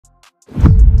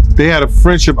They had a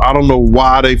friendship. I don't know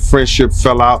why their friendship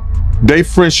fell out. Their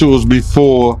friendship was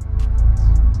before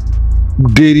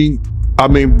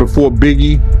before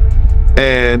Biggie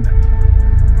and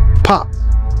Pop.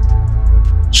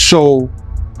 So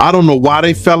I don't know why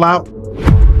they fell out.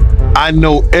 I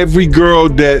know every girl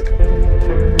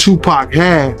that Tupac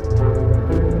had,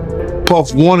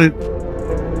 Puff wanted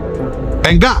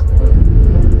and got.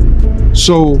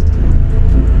 So,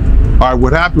 all right,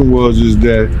 what happened is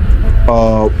that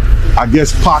I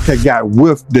guess Pac had got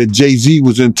whiffed that Jay-Z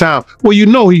was in town. Well, you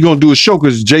know he gonna do a show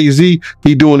because Jay-Z,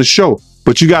 he doing a show.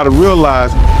 But you gotta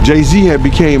realize Jay-Z had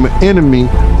became an enemy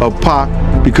of Pac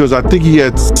because I think he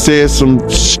had said some,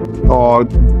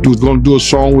 he was gonna do a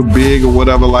song with Big or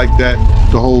whatever like that,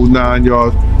 the whole 9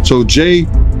 yards. So Jay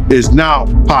is now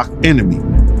Pac's enemy.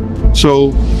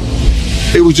 So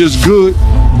it was just good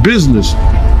business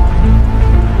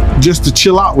just to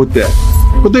chill out with that.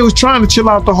 But they was trying to chill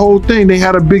out the whole thing. They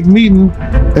had a big meeting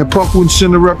and Puff wouldn't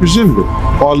send a representative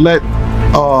or let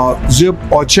Zip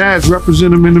or Chaz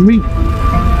represent him in the meeting.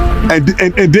 And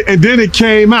then it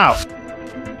came out.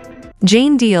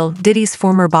 Jane Deal, Diddy's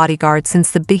former bodyguard since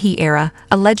the Biggie era,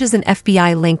 alleges an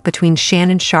FBI link between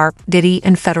Shannon Sharpe, Diddy,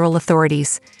 and federal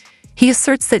authorities. He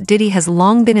asserts that Diddy has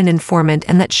long been an informant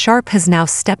and that Sharpe has now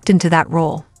stepped into that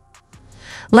role.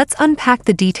 Let's unpack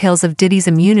the details of Diddy's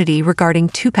immunity regarding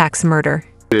Tupac's murder.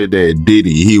 That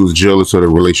Diddy, he was jealous of the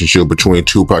relationship between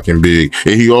Tupac and Big.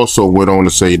 And he also went on to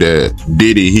say that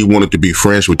Diddy, he wanted to be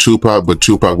friends with Tupac, but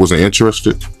Tupac wasn't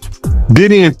interested.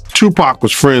 Diddy and Tupac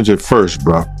was friends at first,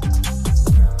 bro.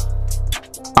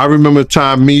 I remember the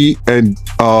time me and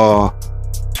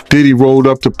Diddy rolled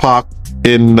up to Pac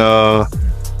in, I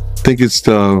think it's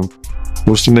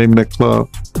what's the name of that club?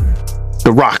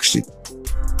 The Roxy.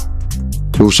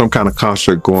 There was some kind of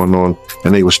concert going on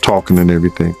and they was talking and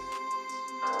everything.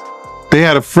 They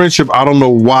had a friendship. I don't know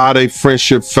why their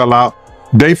friendship fell out.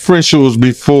 Their friendship was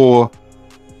before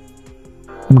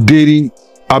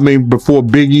before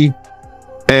Biggie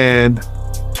and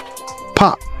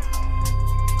Pop.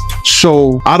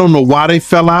 So I don't know why they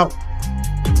fell out.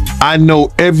 I know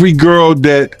every girl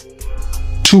that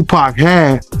Tupac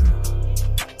had,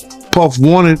 Puff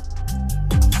wanted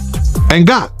and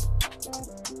got.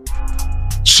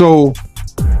 So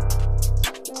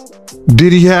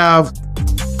did he have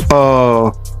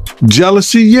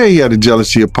jealousy? Yeah, he had a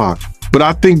jealousy of Pac. But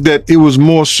I think that it was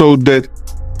more so that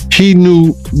he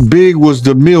knew Big was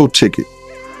the meal ticket.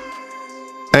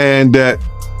 And that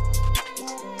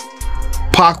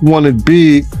Pac wanted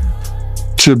Big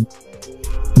to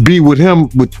be with him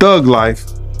with Thug Life,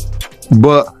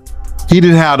 but he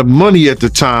didn't have the money at the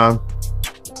time.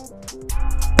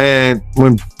 And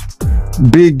when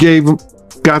Big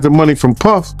got the money from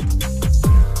Puff,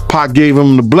 Pac gave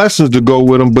him the blessings to go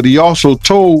with him, but he also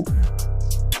told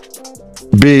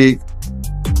Big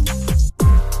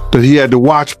that he had to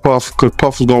watch Puff because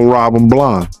Puff was gonna rob him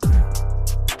blind.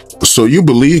 So you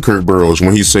believe Kirk Burroughs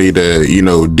when he say that, you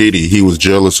know, Diddy, he was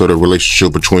jealous of the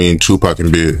relationship between Tupac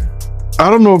and Big? I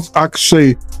don't know if I could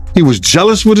say he was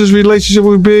jealous with his relationship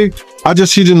with Big.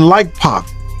 He didn't like Pac.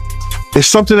 It's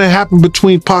something that happened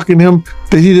between Pac and him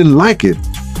that he didn't like it.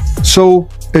 So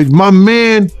if my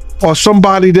man or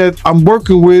somebody that I'm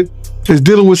working with is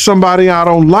dealing with somebody I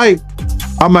don't like,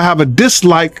 I'm gonna have a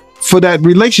dislike for that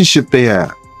relationship they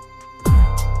have.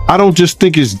 I don't just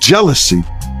think it's jealousy.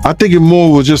 I think it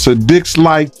more was just a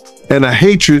dislike and a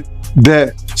hatred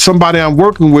that somebody I'm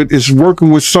working with is working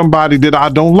with somebody that I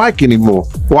don't like anymore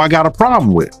or I got a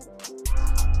problem with.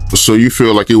 So you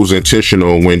feel like it was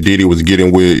intentional when Diddy was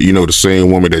getting with, you know, the same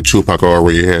woman that Tupac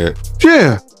already had?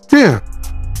 Yeah.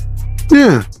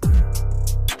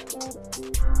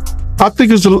 I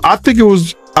think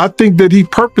that he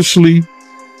purposely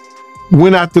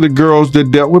went after the girls that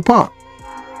dealt with Pac.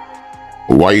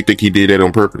 Why you think he did that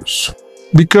on purpose?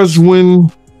 Because when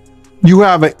you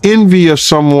have an envy of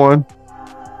someone,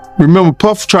 remember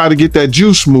Puff tried to get that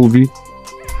Juice movie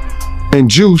and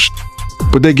Juice,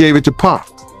 but they gave it to Pac.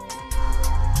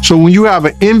 So when you have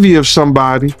an envy of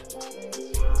somebody,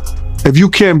 if you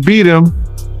can't beat them,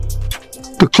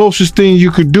 the closest thing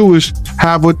you could do is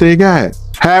have what they got.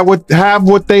 Have what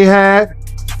they had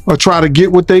or try to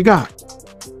get what they got.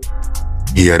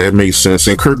 Yeah, that makes sense.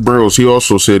 And Kirk Burroughs, he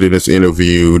also said in this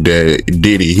interview that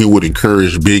Diddy, he would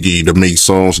encourage Biggie to make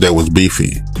songs that was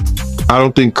beefy. I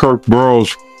don't think Kirk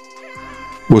Burroughs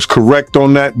was correct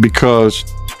on that because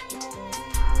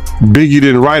Biggie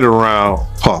didn't write around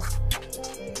Puff.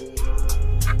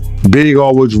 Big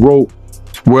always wrote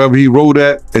wherever he wrote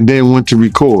at and then went to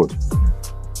record.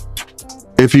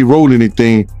 If he wrote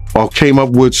anything or came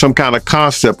up with some kind of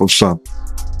concept of something.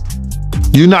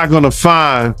 You're not gonna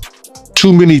find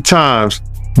too many times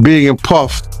Big and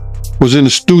Puff was in the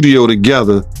studio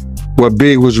together where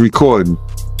Big was recording.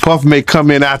 Puff may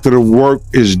come in after the work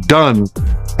is done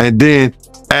and then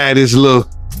add his little,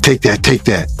 take that.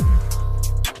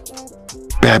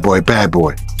 Bad boy.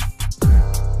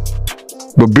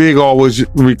 But Big always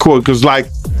record, because like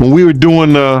when we were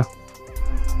doing the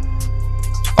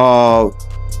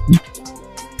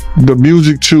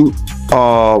music to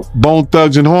Bone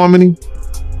Thugs and Harmony,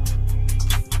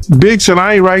 Big said,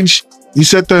 I ain't writing he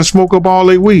sat there and smoked up all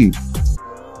their weed.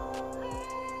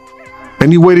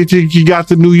 And he waited till he got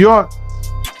to New York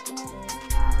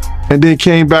and then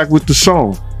came back with the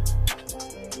song.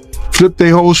 Flipped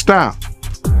their whole style.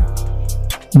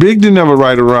 Big didn't ever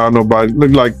write around nobody.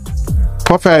 Looked like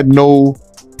Puff never,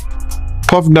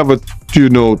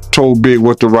 told Big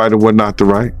what to write and what not to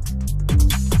write.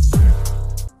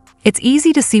 It's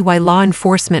easy to see why law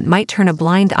enforcement might turn a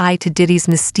blind eye to Diddy's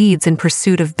misdeeds in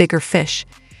pursuit of bigger fish.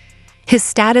 His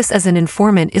status as an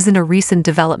informant isn't a recent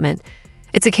development.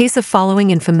 It's a case of following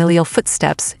in familial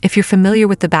footsteps, if you're familiar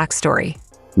with the backstory.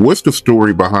 What's the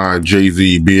story behind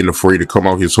Jay-Z being afraid to come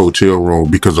out his hotel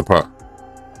room because of Pac? All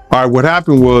right, what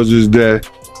happened is that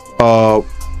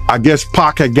I guess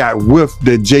Pac had got whiffed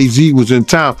that Jay-Z was in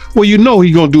town. Well,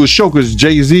 he gonna do a show because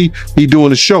Jay-Z, he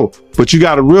doing a show. But you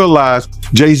gotta realize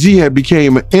Jay-Z had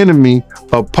became an enemy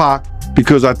of Pac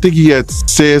because I think he had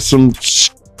said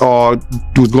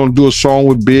was gonna do a song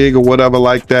with Big or whatever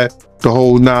like that, the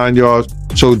whole 9 yards.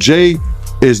 So Jay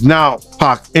is now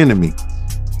Pac's enemy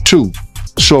too.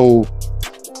 So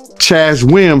Chaz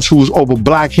Williams, who was over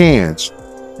Black Hands.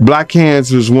 Black Hands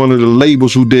is one of the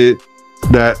labels who did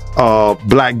that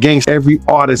Black Gangsta, every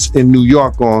artist in New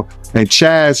York on. And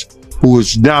Chaz, who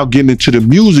is now getting into the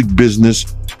music business,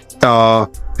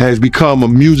 has become a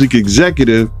music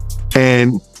executive.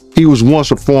 And he was once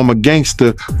a former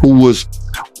gangster who was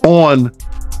on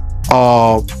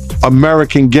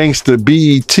American Gangster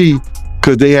BET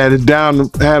because they had him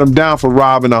down for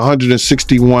robbing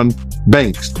 161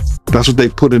 banks. That's what they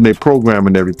put in their program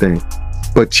and everything.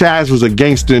 But Chaz was a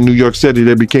gangster in New York City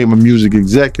that became a music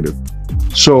executive.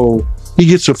 So he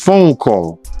gets a phone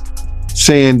call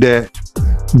saying that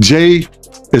Jay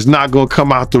is not gonna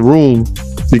come out the room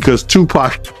because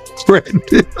Tupac threatened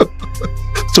him.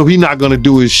 So he's not gonna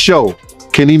do his show.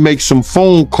 Can he make some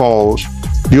phone calls,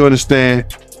 you understand,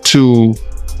 to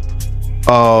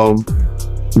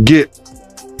get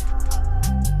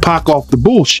Pac off the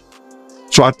bullshit?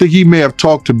 So I think he may have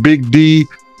talked to Big D,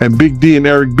 and Big D and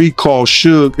Eric B called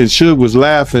Suge, and Suge was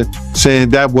laughing, saying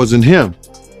that wasn't him.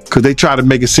 Because they tried to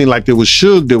make it seem like it was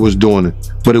Suge that was doing it,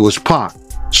 but it was Pac.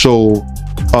 So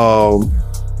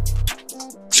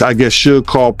I guess Suge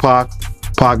called Pac.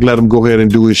 Pac let him go ahead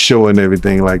and do his show and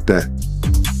everything like that.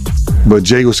 But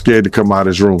Jay was scared to come out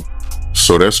his room.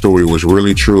 So that story was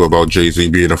really true about Jay-Z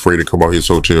being afraid to come out his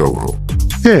hotel room.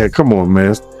 Yeah, come on,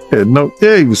 man.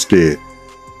 Yeah, he was scared.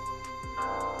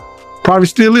 Probably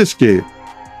still is scared.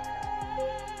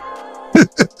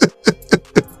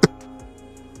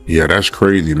 Yeah, that's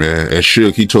crazy, man. And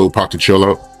Suge, he told Pac to chill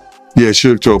out? Yeah,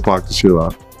 Suge told Pac to chill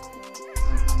out.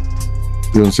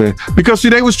 You know what I'm saying? Because see,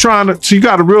 they was trying to, so you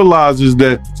got to realize is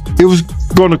that it was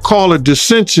going to call a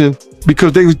dissension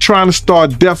because they were trying to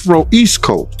start Death Row East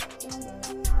Coast.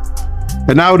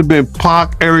 And that would have been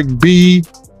Pac, Eric B,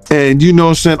 and you know what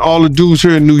I'm saying, all the dudes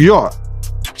here in New York.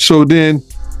 So then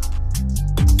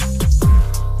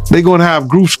they're going to have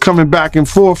groups coming back and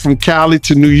forth from Cali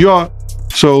to New York.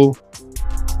 So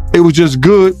it was just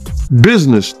good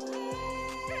business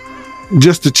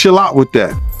just to chill out with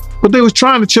that. But they was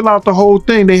trying to chill out the whole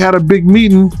thing. They had a big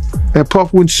meeting and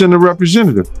Puff wouldn't send a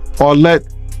representative or let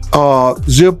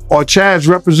Zip or Chaz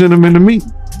represent him in the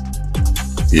meeting.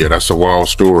 Yeah, that's a wild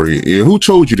story. And who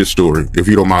told you this story, if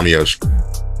you don't mind me asking?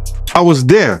 I was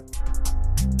there.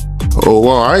 Oh,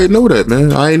 wow, I didn't know that,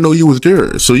 man. I didn't know you was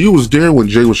there. So you was there when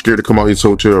Jay was scared to come out his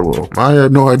hotel room. I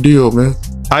had no idea, man.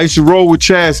 I used to roll with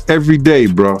Chaz every day,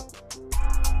 bro.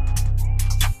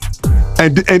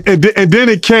 And then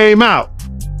it came out.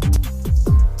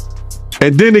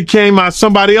 And then it came out,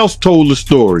 somebody else told the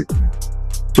story.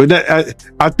 But that,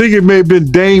 I think it may have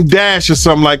been Dame Dash or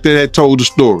something like that that told the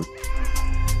story.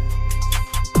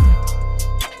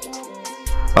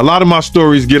 A lot of my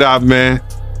stories get out, man,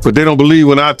 but they don't believe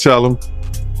when I tell them.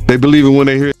 They believe it when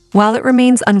they hear it. While it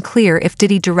remains unclear if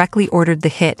Diddy directly ordered the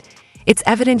hit, it's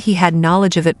evident he had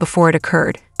knowledge of it before it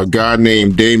occurred. A guy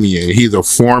named Damien, he's a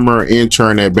former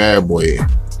intern at Bad Boy.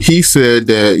 He said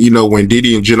that, you know, when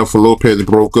Diddy and Jennifer Lopez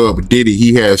broke up, Diddy,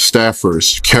 he had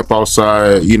staffers kept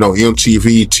outside, you know,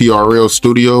 MTV, TRL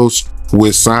studios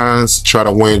with signs, try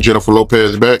to win Jennifer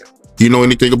Lopez back. You know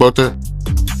anything about that?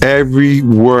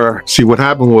 everywhere. See, what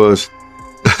happened was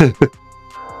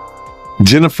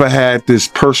Jennifer had this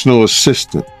personal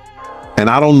assistant, and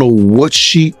I don't know what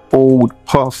she owed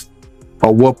Puff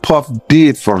or what Puff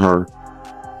did for her,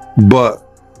 but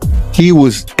he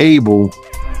was able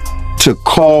to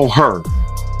call her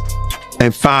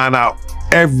and find out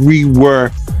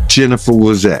everywhere Jennifer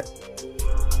was at.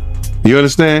 You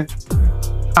understand?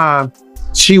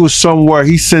 She was somewhere.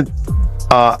 He sent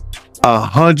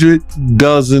 100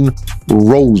 dozen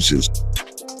roses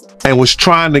and was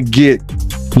trying to get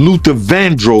Luther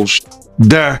Vandross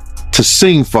there to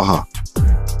sing for her.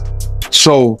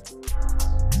 So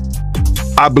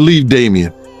I believe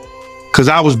Damien, because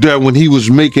I was there when he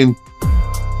was making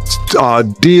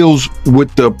deals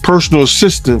with the personal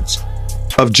assistants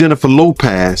of Jennifer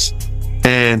Lopez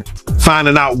and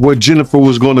finding out where Jennifer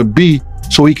was going to be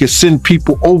so he could send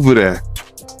people over there.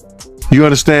 You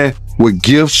understand? With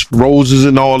gifts, roses,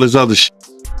 and all this other shit.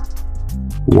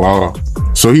 Wow.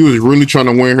 So he was really trying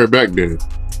to win her back then.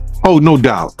 Oh, no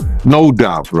doubt. No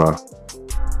doubt, bro.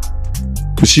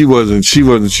 But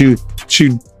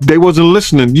they wasn't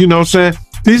listening. You know what I'm saying?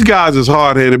 These guys is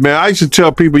hard-headed, man. I used to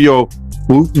tell people, yo,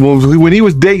 when he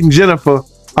was dating Jennifer,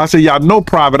 I said, y'all know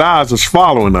Private Eyes was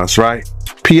following us, right?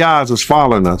 PIs was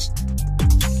following us.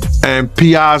 And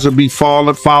PIs would be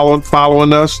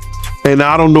following us. And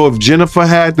I don't know if Jennifer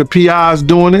had the PIs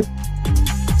doing it.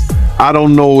 I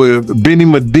don't know if Benny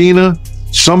Medina,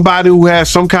 somebody who had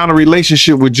some kind of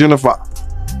relationship with Jennifer,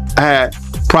 had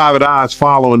Private Eyes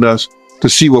following us to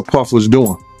see what Puff was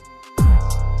doing.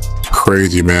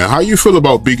 Crazy, man. How you feel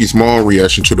about Biggie's mom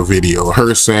reaction to the video?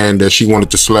 Her saying that she wanted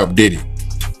to slap Diddy.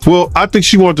 Well, I think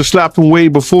she wanted to slap him way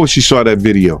before she saw that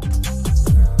video.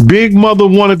 Big Mother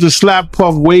wanted to slap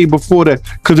Puff way before that.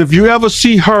 Because if you ever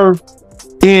see her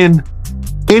in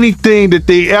anything that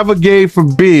they ever gave for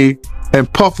Big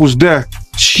and Puff was there,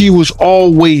 she was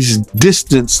always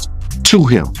distanced to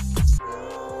him.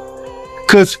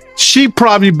 Because she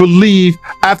probably believed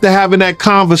after having that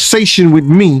conversation with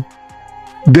me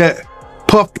that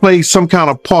Puff played some kind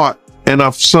of part in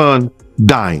her son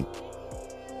dying.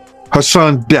 Her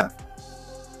son's death.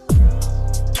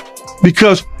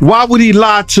 Because why would he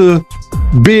lie to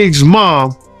Big's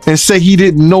mom and say he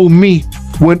didn't know me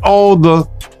when all the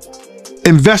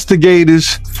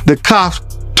investigators, the cops,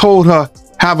 told her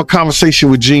have a conversation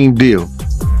with Gene Deal?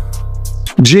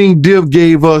 Gene Deal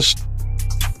gave us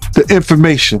the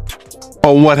information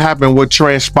on what happened, what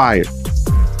transpired.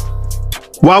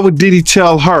 Why would Diddy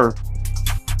tell her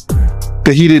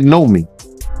that he didn't know me?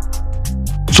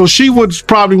 So she would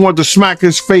probably want to smack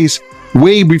his face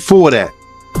way before that.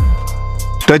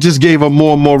 That just gave her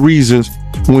more and more reasons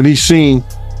when he seen.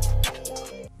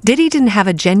 Diddy didn't have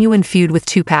a genuine feud with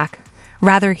Tupac.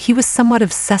 Rather, he was somewhat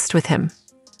obsessed with him.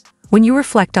 When you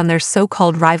reflect on their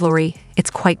so-called rivalry,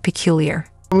 it's quite peculiar.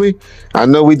 I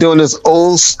know we're doing this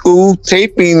old school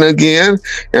taping again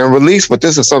and release, but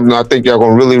this is something I think y'all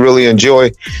gonna really, really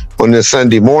enjoy on this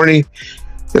Sunday morning.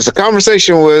 It's a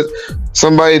conversation with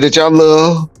somebody that y'all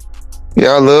love.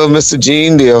 Y'all love Mr.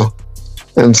 Gene Deal.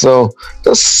 And so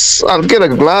I get a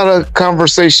lot of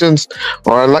conversations,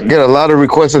 or I get a lot of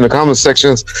requests in the comment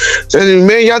sections saying,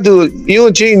 man, you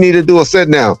and Gene need to do a sit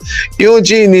down. You and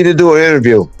Gene need to do an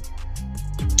interview.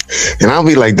 And I'll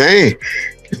be like, dang,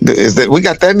 is that we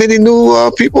got that many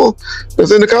new people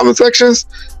that's in the comment sections?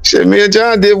 Shit, me and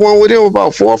John did one with him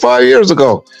about 4 or 5 years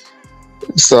ago.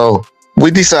 So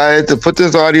we decided to put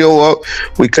this audio up.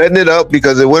 We cutting it up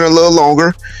because it went a little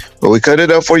longer, but we cut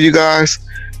it up for you guys.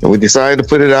 And we decided to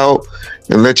put it out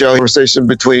and let y'all conversation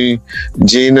between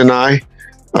Gene and I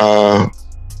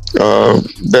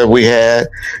that we had,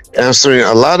 answering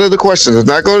a lot of the questions. It's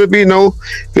not going to be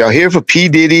if y'all here for P.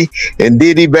 Diddy and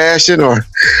Diddy bashing or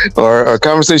a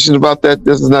conversation about that.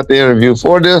 This is not the interview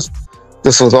for this.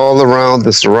 This was all around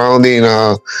the surrounding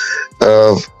of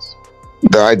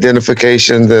the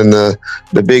identifications and the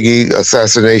Biggie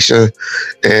assassination,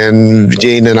 and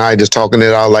Gene and I just talking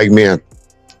it out like men.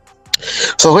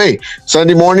 So hey,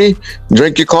 Sunday morning,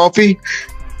 drink your coffee,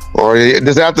 or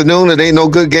this afternoon, it ain't no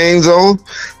good games on.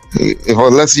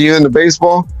 Unless you're into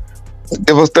baseball,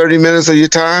 give us 30 minutes of your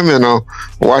time and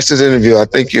watch this interview. I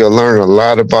think you'll learn a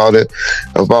lot about it,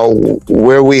 about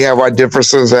where we have our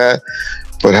differences at,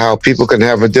 but how people can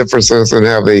have a differences and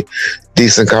have a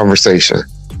decent conversation.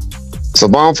 So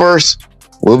bomb first,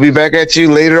 we'll be back at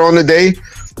you later on the day,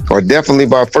 or definitely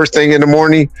by first thing in the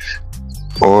morning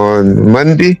on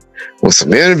Monday with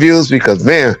some interviews, because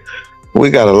man,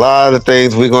 we got a lot of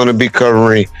things we're going to be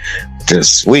covering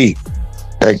this week.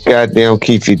 That goddamn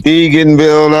Keefy D getting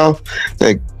bailed out,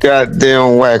 that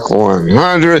goddamn Whack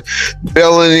 100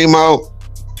 bailing him out,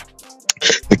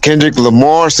 the Kendrick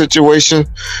Lamar situation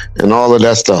and all of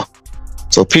that stuff.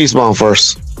 So peace bomb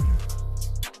first.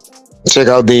 Check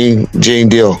out Gene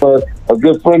Deal. A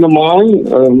good friend of mine,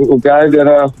 a guy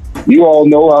that you all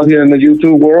know out here in the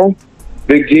YouTube world,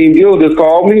 Big Gene Deal, just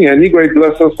called me, and he great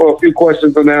blessed us for a few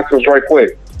questions and answers right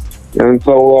quick. And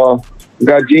so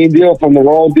got Gene Deal from the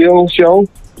Raw Deal show.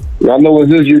 Y'all know what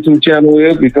his YouTube channel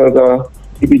is because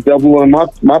he be doubling my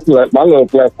little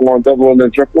platform, doubling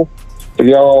and triple. So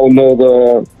y'all all know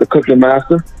the Cooking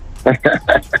Master.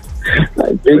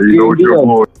 You know what your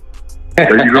boy.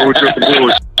 You know what your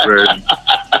boy, man.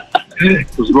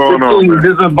 What's going on, man?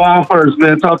 This is Bomb first,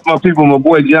 man. Talk to my people. My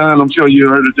boy John. I'm sure you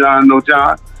heard of John. Know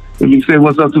John. If you say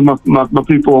what's up to my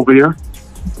people over here.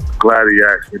 Glad he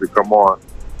asked me to come on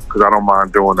because I don't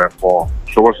mind doing that for him.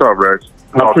 So what's up, Reg?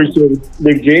 I appreciate it,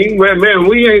 Big Gene. Man,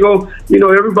 we ain't gonna. You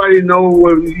know, everybody know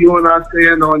where you and I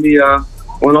stand on the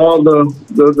on all the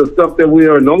stuff that we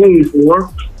are known for.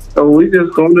 So we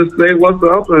just gonna say what's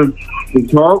up and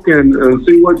talk and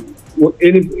see what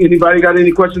anybody got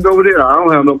any questions over there. I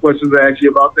don't have no questions to ask you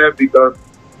about that because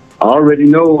I already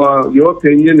know your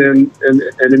opinion and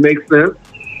it makes sense.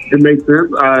 It makes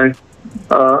sense.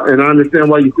 And I understand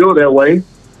why you feel that way.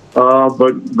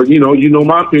 But you know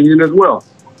my opinion as well.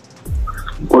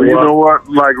 Well, you know what?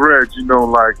 Like Reg,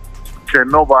 like can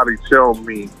nobody tell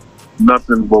me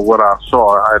nothing but what I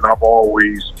saw, and I've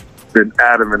always been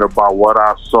adamant about what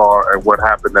I saw and what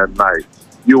happened that night.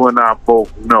 You and I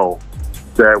both know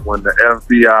that when the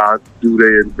FBI do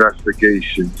their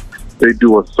investigation, they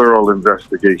do a thorough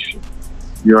investigation.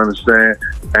 You understand?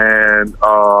 And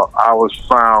I was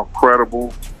found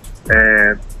credible,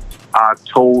 and I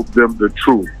told them the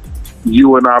truth.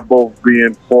 You and I both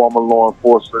being former law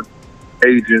enforcement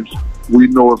agents, we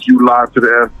know if you lie to the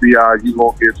FBI, you're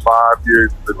going to get 5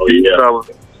 years in the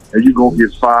felony, and you're going to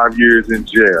get 5 years in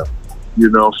jail.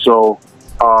 So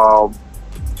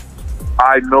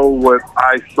I know what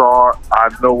I saw. I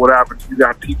know what happened. You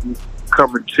got people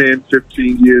coming 10,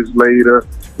 15 years later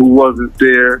who wasn't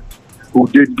there, who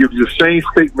didn't give you the same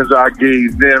statements I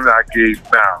gave then I gave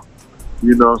now.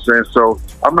 You know what I'm saying? So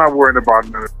I'm not worrying about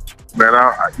none of it, man.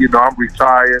 I'm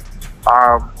retired.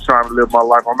 I'm trying to live my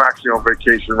life. I'm actually on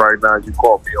vacation right now. You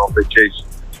called me on vacation.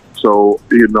 So,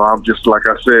 I'm just, like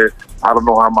I said, I don't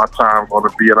know how my time's going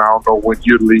to be, and I don't know when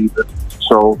you're leaving.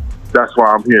 So that's why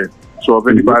I'm here. So if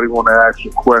anybody want to ask you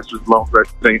questions, as long as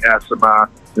that ain't asinine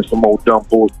and some old dumb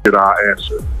bullshit, I'll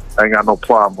answer. I ain't got no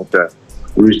problem with that.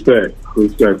 Respect,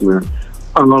 man.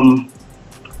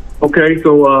 Okay,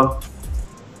 so all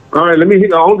right,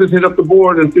 I'll just hit up the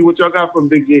board and see what y'all got from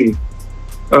Big G.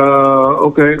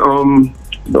 Okay,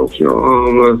 let's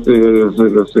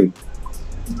see.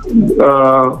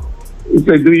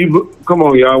 Say, come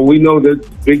on, y'all. We know that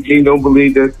Big G don't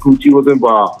believe that Coochie was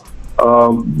involved.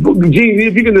 Gene,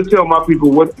 if you can just tell my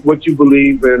people what you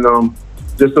believe, and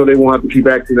just so they won't have to keep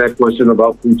asking that question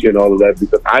about Coochie and all of that,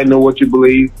 because I know what you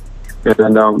believe, and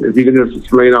if you can just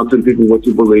explain out to the people what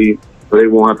you believe, so they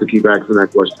won't have to keep asking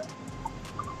that question.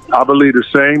 I believe the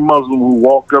same Muslim who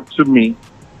walked up to me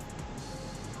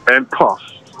and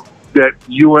puffed that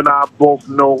you and I both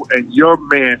know, and your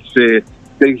man said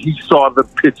that he saw the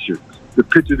picture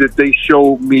that they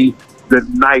showed me the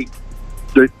night,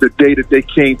 the day that they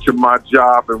came to my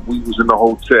job and we was in the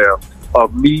hotel,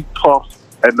 of me, Puff,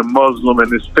 and the Muslim,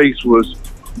 and his face was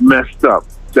messed up.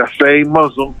 That same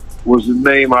Muslim was the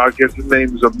name, I guess the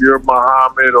name is Amir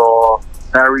Muhammad or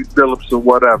Harry Phillips or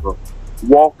whatever,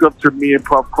 walked up to me and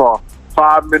Puff car.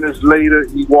 5 minutes later,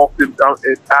 he walked in.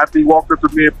 After he walked up to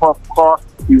me and Puff car,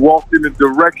 he walked in the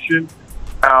direction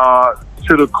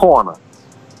to the corner.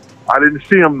 I didn't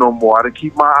see him no more. I didn't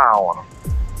keep my eye on him.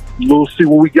 Lil C,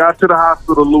 when we got to the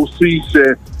hospital, Lil C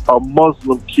said a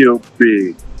Muslim killed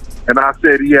Big, and I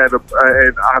said he had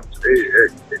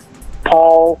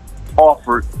Paul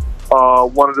offered.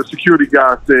 One of the security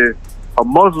guys said a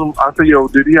Muslim. I said, yo,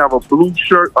 did he have a blue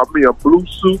shirt? A blue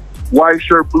suit, white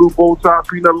shirt, blue bow tie,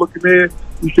 peanut looking in?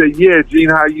 He said, yeah, Gene,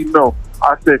 how you know?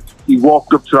 I said, he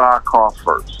walked up to our car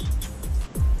first.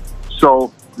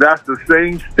 So that's the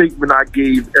same statement I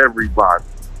gave everybody.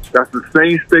 That's the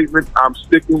same statement. I'm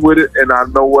sticking with it, and I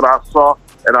know what I saw,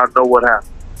 and I know what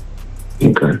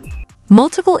happened. Okay.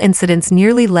 Multiple incidents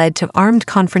nearly led to armed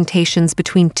confrontations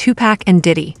between Tupac and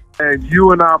Diddy. And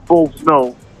you and I both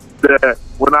know that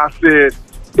when I said,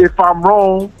 if I'm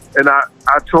wrong, and I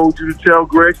told you to tell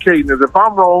Greg Cadence, if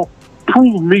I'm wrong,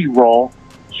 prove me wrong,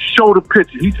 show the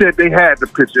picture. He said they had the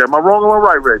picture. Am I wrong or am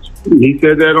I right, Reg? He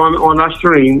said that on our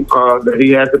stream, that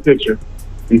he had the picture.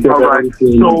 He said all right. So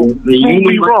prove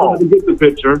me wrong. To get the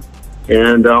picture,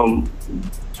 and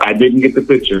I didn't get the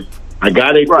picture. I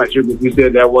got a Right. picture, but you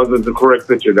said that wasn't the correct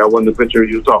picture. That wasn't the picture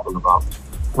you were talking about.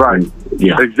 Right.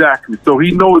 Yeah. Exactly. So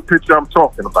he know the picture I'm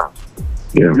talking about.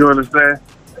 Yeah. You understand?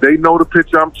 They know the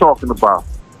picture I'm talking about.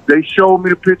 They showed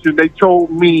me the picture and they told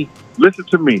me, listen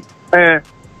to me. And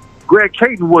Greg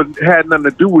Caton had nothing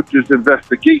to do with this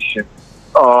investigation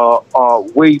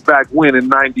way back when in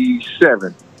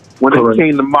 97 when Correct. it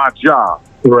came to my job.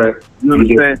 Correct. You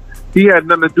understand? He had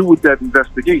nothing to do with that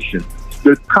investigation.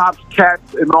 The cops,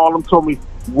 cats, and all of them told me,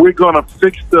 we're going to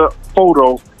fix the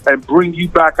photo and bring you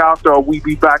back out there, or we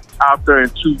be back out there in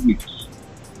 2 weeks.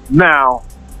 Now,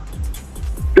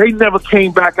 they never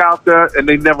came back out there, and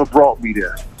they never brought me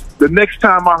there. The next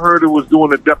time I heard it was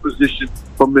doing a deposition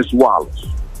from Miss Wallace.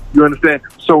 You understand?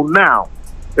 So now,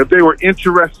 if they were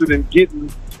interested in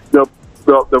getting the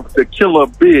killer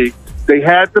big, they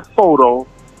had the photo.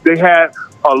 They had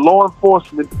a law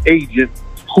enforcement agent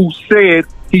who said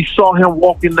he saw him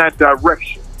walk in that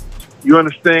direction. You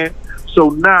understand? So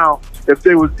now, if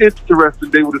they was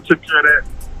interested, they would have took care of that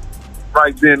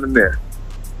right then and there.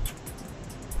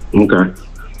 Okay.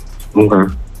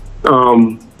 Okay.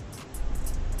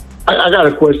 I got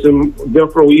a question.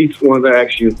 Defro East wanted to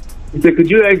ask you. He said, could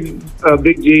you ask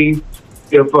Big G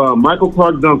if Michael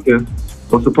Clark Duncan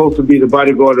was supposed to be the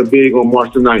bodyguard of Big on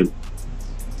March the 9th,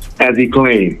 as he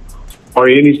claimed? Or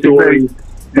any story?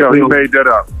 Yeah, he made that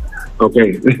up.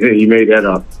 Okay, you made that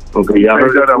up. Okay, yeah, I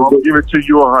made that up. I'm gonna give it to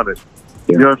you 100. Yeah.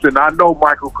 You know what I'm saying? I know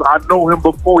Michael. I know him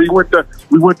before we went to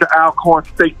Alcorn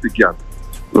State together.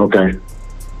 Okay.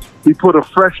 He put a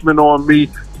freshman on me,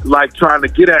 like trying to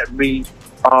get at me,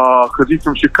 because he's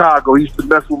from Chicago. He used to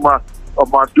mess with my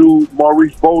dude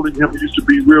Maurice Bowling. Him used to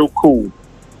be real cool.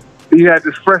 He had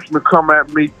this freshman come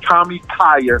at me, Tommy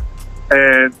Kyer,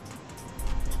 and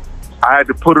I had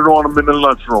to put it on him in the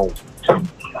lunchroom.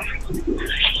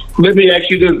 Let me ask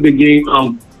you this, Big G.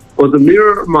 Was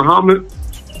Amir Muhammad?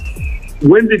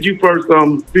 When did you first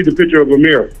see the picture of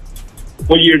Amir?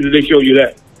 What year did they show you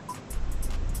that?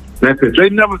 That picture.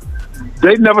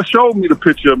 They never showed me the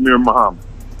picture of Amir Muhammad.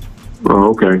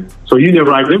 Oh, okay. So you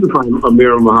never identified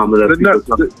Amir Muhammad as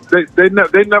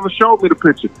They never showed me the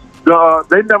picture.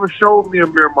 They never showed me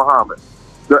Amir Muhammad.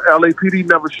 The LAPD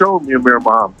never showed me Amir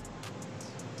Muhammad.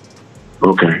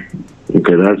 Okay.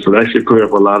 Okay, that should clear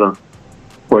up a lot of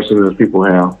questions that people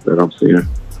have that I'm seeing.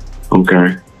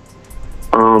 Okay.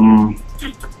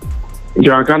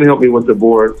 John, kind of help me with the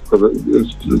board because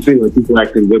it seems like people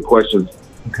asking good questions.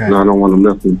 Okay. And I don't want to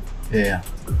miss them. Yeah.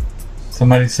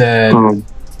 Somebody said,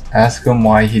 ask him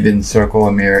why he didn't circle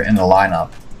Amir in the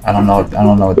lineup. I don't know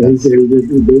what that is.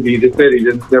 He just said he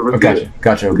just never Oh, said it.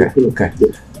 Gotcha. Okay.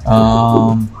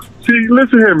 See,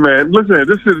 listen here, man. Listen here.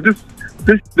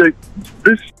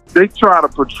 They try to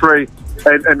portray,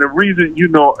 and the reason,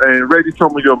 and Reggie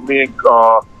told me, me and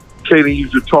Katie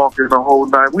used to talk in the whole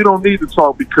night. We don't need to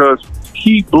talk because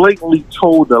he blatantly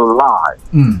told a lie.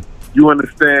 You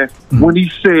understand? When he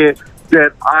said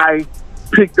that I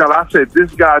picked out, I said,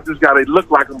 this guy, they look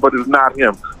like him, but it's not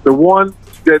him. The one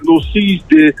that Lil C's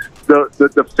did,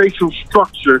 the facial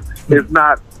structure is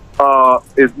not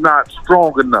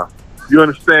strong enough. You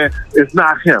understand? It's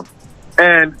not him.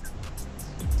 And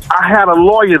I had a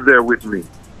lawyer there with me.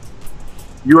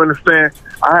 You understand?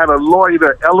 I had a lawyer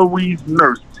there, Eloise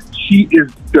Nurse. She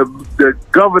is the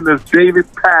governor's David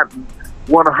Patton,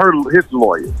 one of his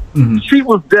lawyers. She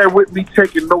was there with me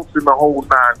taking notes in the whole 9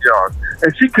 yards.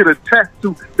 And she could attest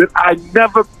to that I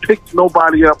never picked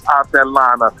nobody up out that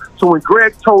lineup. So when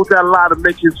Greg told that lie to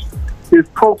make his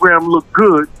program look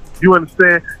good, you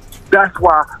understand? That's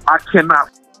why I cannot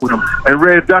with him. And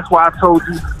Red, that's why I told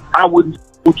you I wouldn't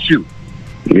with you.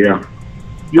 Yeah.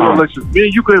 You know, listen, me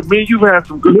and you had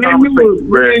some good conversations,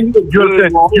 Red. You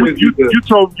understand?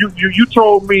 You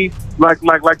told me like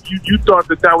you thought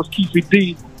that was Keefy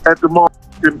D at the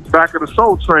back of the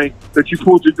Soul Train that you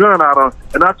pulled your gun out on,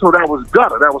 and I told that was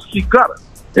Gutter. That was Keith Gutter.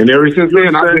 And ever since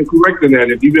then, I've been correcting that.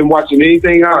 If you've been watching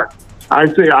anything I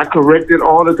say I correct it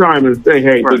all the time and say,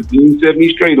 hey, you set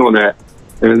me straight on that.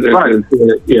 And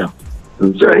yeah.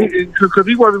 Because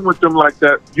he wasn't with them like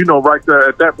that, right there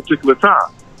at that particular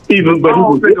time. But the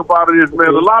whole thing about it is, man,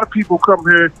 a lot of people come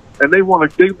here and they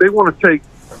want to take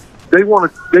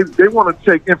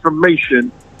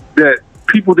information that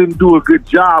people didn't do a good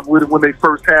job with it when they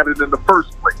first had it in the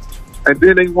first place, and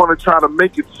then they want to try to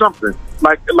make it something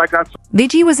like I.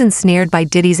 Biggie was ensnared by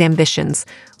Diddy's ambitions.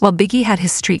 While Biggie had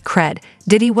his street cred,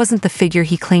 Diddy wasn't the figure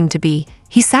he claimed to be.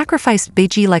 He sacrificed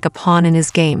Biggie like a pawn in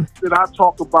his game. That I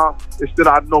talk about is that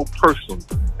I know personally,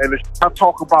 and I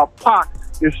talk about Pac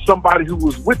is somebody who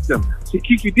was with them. See,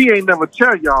 Kiki D ain't never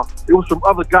tell y'all it was some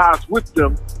other guys with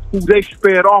them who they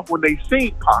spared off when they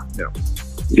seen Pac them.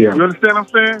 Yeah. You understand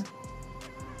what I'm saying?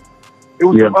 It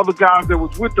was some other guys that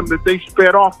was with them that they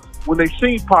sped off when they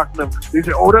seen Pac and them. They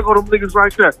said, oh, there go them niggas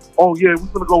right there. Oh, yeah, we're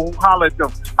going to go holler at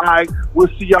them. All right, we'll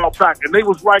see y'all back. And they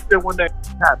was right there when that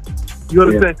happened. You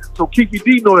understand? So Kiki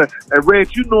D know that. And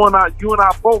Red, you and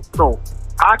I both know.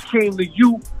 I came to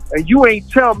you, and you ain't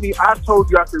tell me. I told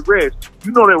you, I said, Red,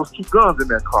 you know there was 2 guns in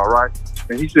that car, right?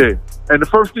 And he said, and the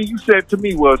first thing you said to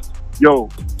me was, yo,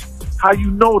 how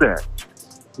you know that?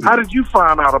 How did you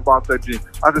find out about that, Jim?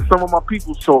 I said, some of my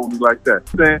people told me like that.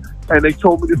 And they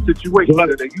told me the situation.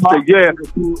 And you said, yeah.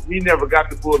 He never got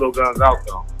to pull those guns out,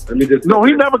 though. No,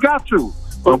 he never got to.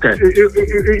 Okay.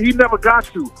 He never got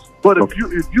to. But if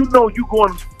you know you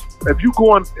going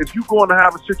to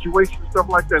have a situation and stuff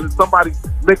like that, and somebody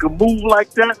make a move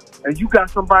like that, and you got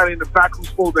somebody in the back who's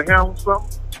supposed to handle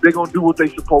something, they're gonna do what they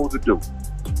supposed to do.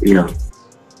 Yeah.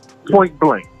 Point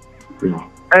blank. Yeah.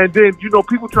 And then,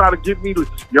 people try to get me to,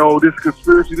 yo, this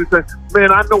conspiracy, this, that.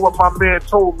 Man, I know what my man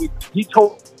told me. He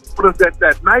told us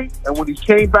that night, and when he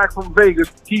came back from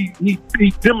Vegas, he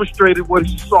demonstrated what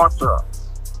he saw to us.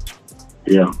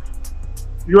 Yeah.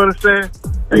 You understand?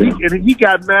 Yeah. And he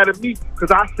got mad at me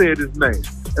because I said his name.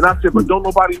 And I said, but don't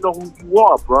nobody know who you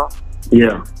are, bro.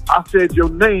 Yeah. I said your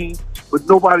name, but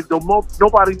nobody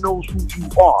knows who you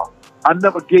are. I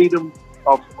never gave him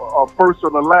a first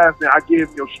or a last name. I gave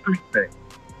him your street name.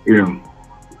 Yeah.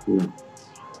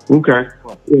 Okay.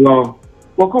 Well,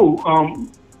 cool.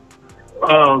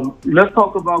 Let's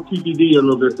talk about KPD a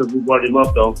little bit since we brought him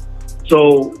up, though.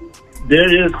 So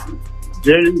there is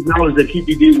knowledge that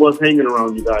KPD was hanging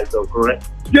around you guys, though, correct?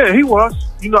 Yeah, he was.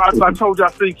 I told you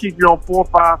I seen keep you on 4 or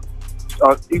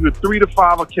 5, even 3 to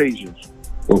 5 occasions.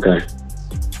 Okay.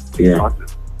 Yeah.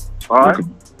 All right.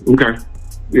 Okay.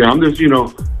 Yeah, I'm just,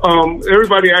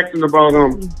 everybody asking about,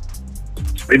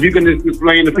 if you can just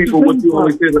explain to people what you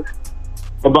always said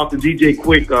about the DJ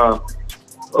Quick,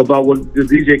 about what the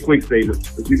DJ Quick stated.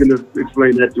 If you can just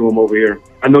explain that to him over here.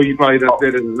 I know you probably done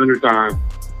said it 100 times,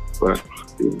 but.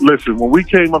 Listen, when we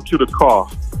came up to the car,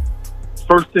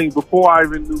 first thing before I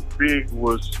even knew Big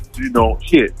was,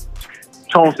 hit.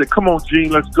 Tone said, come on,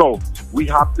 Gene, let's go. We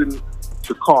hopped in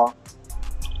the car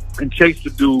and chased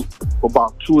the dude for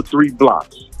about 2 or 3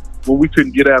 blocks. Well, we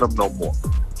couldn't get at him no more.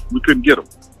 We couldn't get him.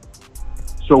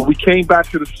 So we came back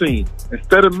to the scene.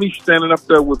 Instead of me standing up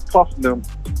there with Puff and them,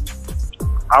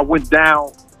 I went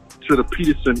down to the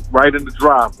Peterson right in the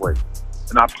driveway,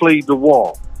 and I played the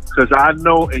wall. Because I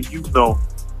know and you know,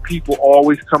 people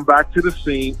always come back to the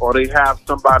scene or they have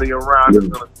somebody around that's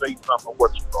going to say something or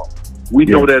what you know. We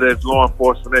know that as law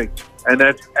enforcement. And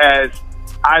that's as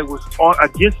I was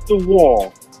against the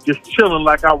wall, just chilling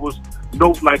like I was,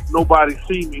 like nobody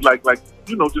seen me, like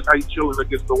just how you chilling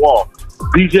against the wall.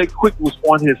 DJ Quick was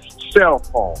on his cell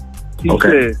phone. He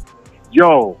said,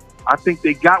 yo, I think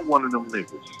they got one of them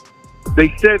niggas.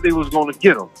 They said they was going to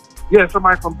get him. Yeah,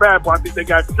 somebody from Bad Boy, I think they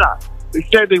got shot. They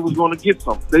said they was going to get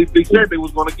some. They said they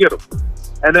was going to get him.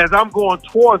 And as I'm going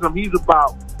towards him, he's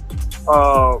about,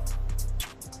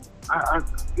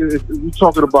 we're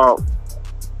talking about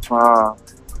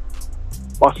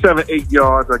 7, 8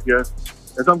 yards, I guess.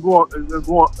 As I'm going through,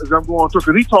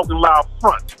 because he's talking loud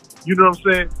front. You know what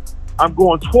I'm saying? I'm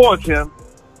going towards him,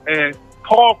 and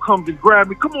Paul comes and grabs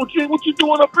me. Come on, Jim, what you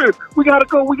doing up here? We gotta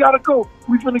go. We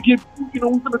finna get,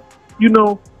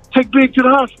 take Big to the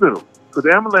hospital. Because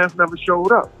the ambulance never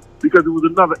showed up. Because there was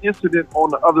another incident on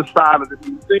the other side of the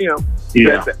museum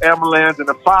that the ambulance and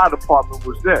the fire department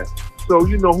was there. So,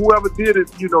 whoever did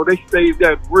it, they stayed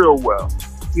that real well.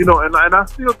 And I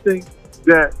still think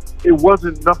that it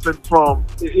wasn't nothing from,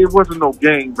 it wasn't no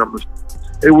gang numbers.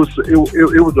 It was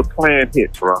a planned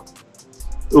hit, bro.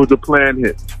 It was a planned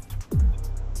hit.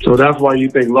 So that's why you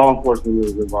think law enforcement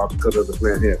was involved, because of the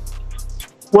planned hit?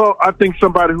 Well, I think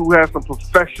somebody who has some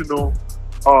professional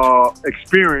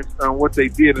experience on what they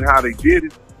did and how they did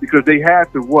it, because they had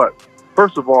to what?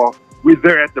 First of all, we're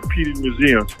there at the Petey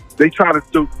Museum. They try to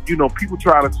do, people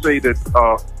try to say that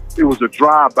it was a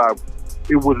drive-by.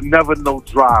 It was never no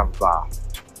drive-by.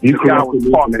 The guy was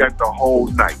parked there the whole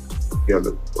night.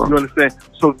 You understand?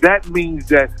 So that means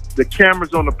that the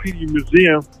cameras on the Petey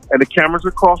Museum and the cameras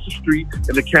across the street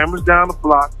and the cameras down the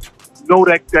block know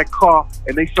that car,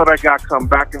 and they saw that guy come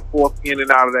back and forth in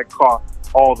and out of that car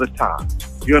all the time.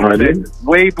 You understand?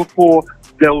 Way before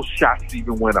those shots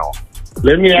even went off.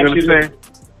 Let me ask you this,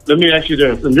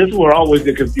 and this is where I always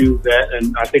get confused at,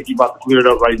 and I think you're about to clear it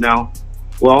up right now.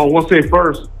 Well, I want to say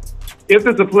first, if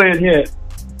it's a planned hit,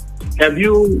 have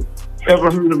you ever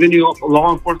heard of any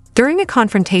law enforcement? During a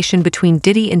confrontation between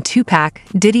Diddy and Tupac,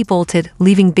 Diddy bolted,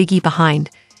 leaving Biggie behind.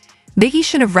 Biggie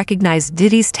should have recognized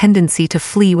Diddy's tendency to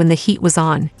flee when the heat was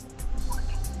on.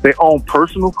 Their own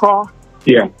personal car?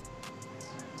 Yeah.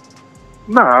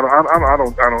 No, I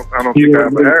don't think I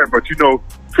ever had. But you know,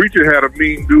 Preacher had a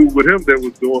mean dude with him that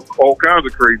was doing all kinds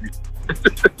of crazy.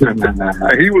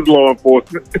 And he was law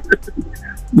enforcement.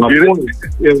 My point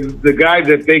is the guy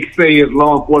that they say is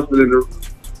law enforcement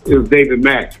is David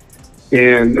Mack,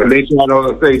 and they try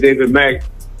to say David Mack,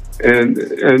 and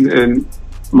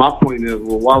my point is,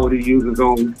 well, why would he use his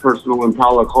own personal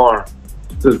Impala car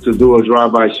to do a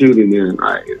drive-by shooting? And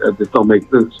that just don't make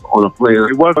sense on a plane.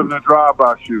 It wasn't a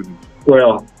drive-by shooting.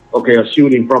 Well, okay, a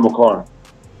shooting from a car.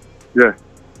 Yeah.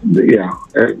 Yeah.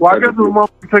 Well, I guess we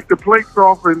want to take the plates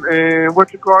off and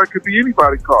what your car, it could be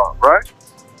anybody's car, right?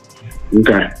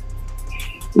 Okay.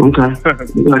 Okay.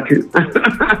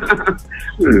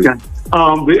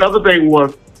 The other thing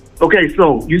was, okay,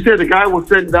 so you said the guy was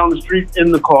sitting down the street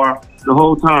in the car the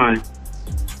whole time,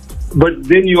 but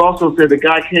then you also said the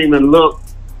guy came and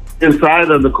looked inside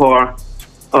of the car,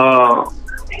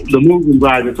 the moving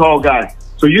guy, the tall guy.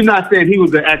 So you're not saying he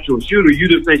was the actual shooter. You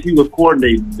just think he was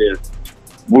coordinating this.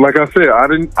 Well, like I said,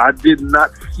 I did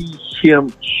not see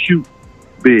him shoot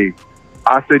Big.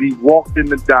 I said he walked in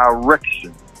the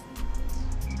direction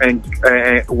and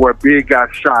where Big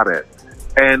got shot at.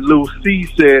 And Lil C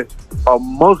said a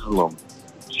Muslim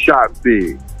shot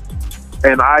Big.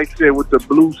 And I said with the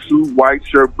blue suit, white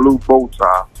shirt, blue bow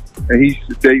tie. And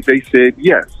they said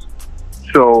yes.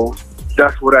 So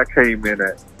that's where that came in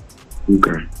at.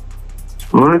 Okay.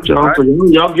 All right, y'all. All right. So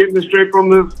y'all getting it straight from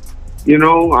this. You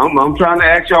know, I'm trying to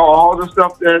ask y'all all the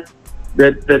stuff that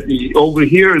the over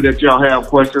here that y'all have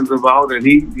questions about, and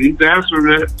he's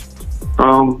answering it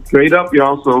straight up,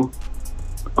 y'all. So,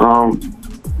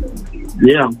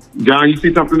 yeah, John, you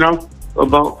see something else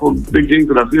about for Big G?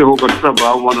 Because I see a whole bunch of stuff, but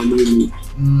I want to maybe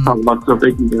talk about stuff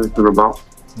they can answer about.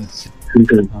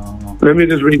 Okay. Let me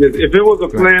just read it. If it was a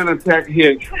planned attack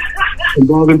hit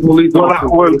involving police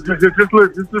officers, just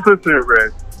listen,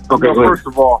 Red. Okay. So first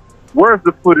of all, where's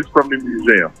the footage from the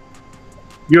museum?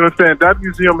 You understand? That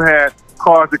museum had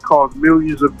cars that cost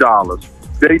millions of dollars.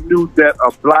 They knew that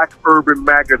a Black Urban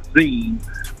magazine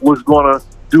was going to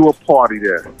do a party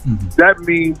there. Mm-hmm. That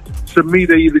means, to me,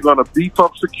 they're either going to beef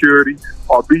up security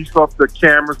or beef up the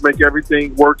cameras, make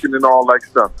everything working and all that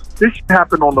stuff. This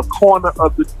happened on the corner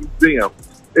of the museum.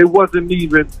 It wasn't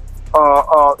even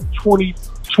 20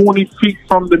 feet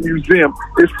from the museum.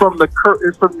 It's from the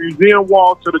museum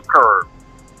wall to the curb.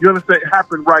 You understand? It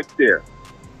happened right there.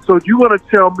 So you're going to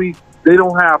tell me they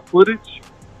don't have footage?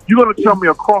 You're going to tell me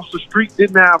across the street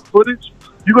didn't have footage?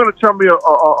 You're going to tell me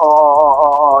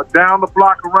down the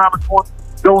block around the corner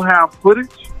don't have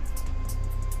footage?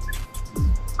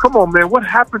 Come on, man. What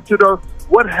happened to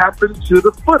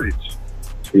the footage?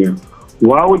 Yeah.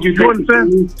 Why would you think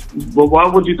why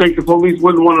would you think the police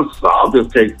wouldn't want to solve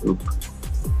this case?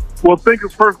 Well, think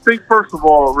first of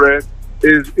all, Red,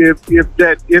 is if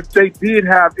they did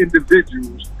have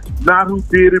individuals, not who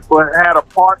did it, but had a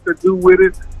part to do with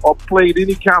it or played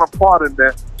any kind of part in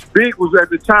that. Big was at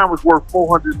the time was worth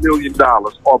 $400 million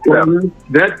or better.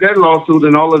 That lawsuit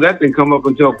and all of that didn't come up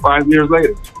until 5 years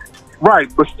later.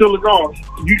 Right, but still in all,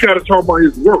 you got to talk about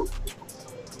his work.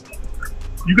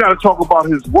 You got to talk about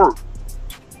his work.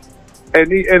 And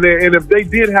if they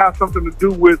did have something to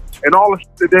do with, and all the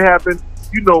shit that they have been,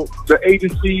 you know, the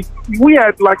agency, we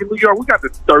had, like in New York, we got the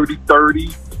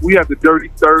 30-30, we had the Dirty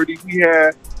 30, we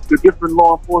had the different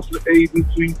law enforcement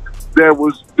agencies that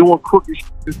was doing crooked shit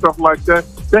and stuff like that.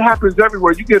 That happens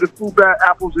everywhere. You get a few bad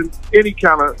apples in any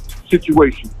kind of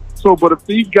situation. So, but if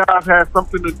these guys had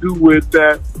something to do with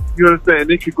that, you understand,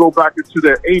 they could go back into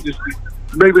their agency.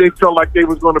 Maybe they felt like they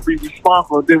was going to be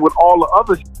responsible. And then with all the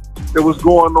other shit that was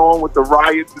going on with the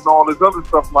riots and all this other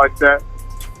stuff like that,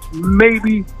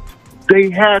 maybe they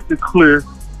had to clear,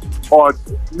 or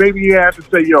maybe you had to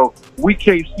say, yo, we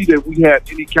can't see that we had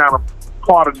any kind of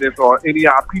part of this, or any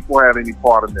of our people had any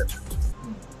part of this.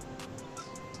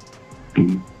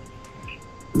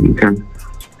 Okay.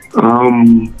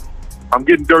 I'm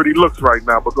getting dirty looks right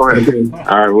now, but go ahead. Okay.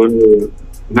 All right, we'll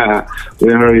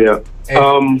hurry up.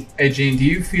 Hey, Gene, do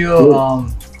you feel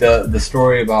the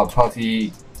story about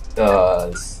Puffy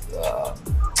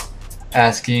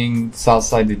asking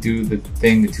Southside to do the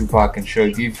thing that Tupac and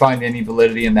Suge, do you find any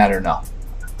validity in that or no?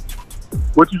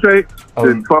 What you say?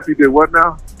 Did Puffy did what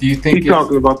now? Do you think he's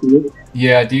talking about the?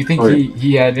 Yeah. Do you think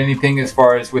he had anything as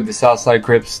far as with the Southside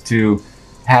Crips to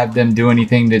have them do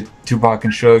anything to Tupac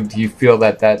and Suge? Do you feel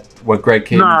that what Greg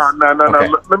Case? No.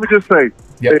 Let me just say,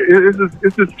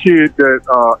 it's this kid that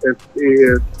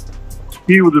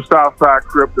he was a Southside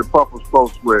Crip that Puff was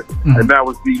close with, and that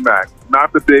was D-Mac.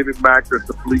 Not the David Mack, that's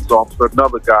the police officer,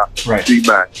 another guy, right.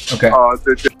 D-Mac. Okay.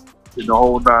 in the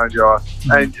whole 9 yards.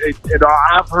 And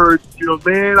I've heard, you know,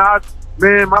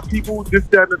 man, my people, this,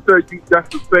 that, and the third, that's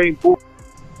the same book.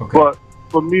 Okay. But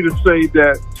for me to say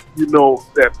that, you know,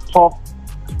 that Puff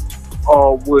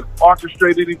would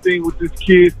orchestrate anything with this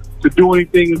kid to do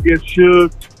anything against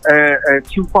Suge and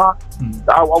Tupac,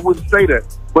 I wouldn't say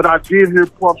that. But I did hear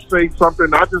Puff say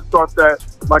something. I just thought that,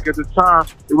 like at the time,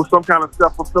 it was some kind of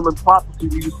self-fulfilling prophecy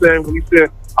he was saying when he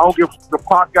said, I don't give the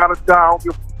Pac gotta die, I don't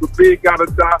give the Big gotta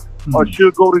die, or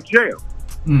should go to jail.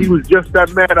 He was just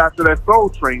that mad after that Soul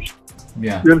Train.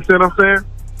 Yeah. You understand what I'm saying?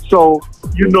 So,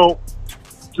 you know,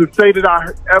 to say that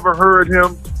I ever heard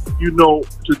him, you know,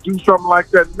 to do something like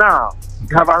that now.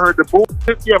 Have I heard the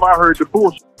bullshit? Yeah, I heard the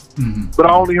bullshit. But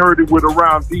I only heard it with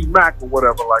around D-Mac or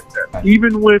whatever like that.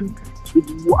 Even when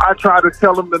I tried to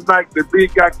tell him the night that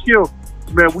Big got killed,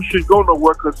 man, we shouldn't go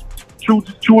nowhere because two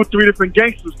or three different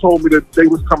gangsters told me that they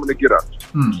was coming to get us.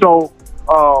 So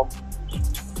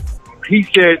he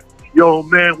said, yo,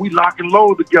 man, we lock and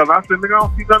load together. I said, nigga, I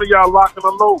don't see none of y'all locking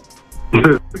and load. What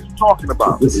are you talking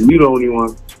about? You the only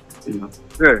one. You know.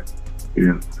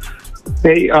 Yeah.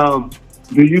 Hey,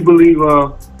 do you believe,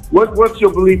 what's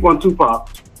your belief on Tupac?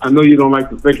 I know you don't like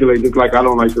to speculate, just like I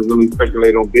don't like to really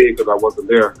speculate on Big because I wasn't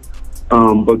there.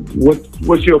 But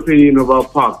what's your opinion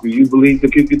about Pac? Do you believe the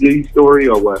Kid Diddy story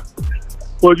or what?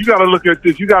 Well, you got to look at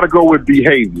this. You got to go with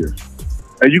behavior.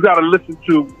 And you got to listen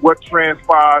to what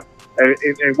transpired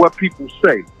and what people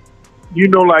say. You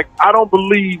know, like, I don't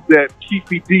believe that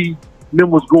Keefy D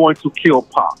them was going to kill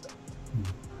Pac.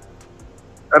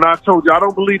 And I told you, I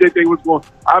don't believe that they was going.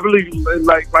 I believe,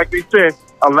 like they said,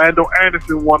 Orlando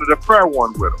Anderson wanted a fair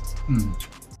one with him.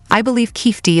 I believe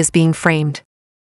Keefy D is being framed.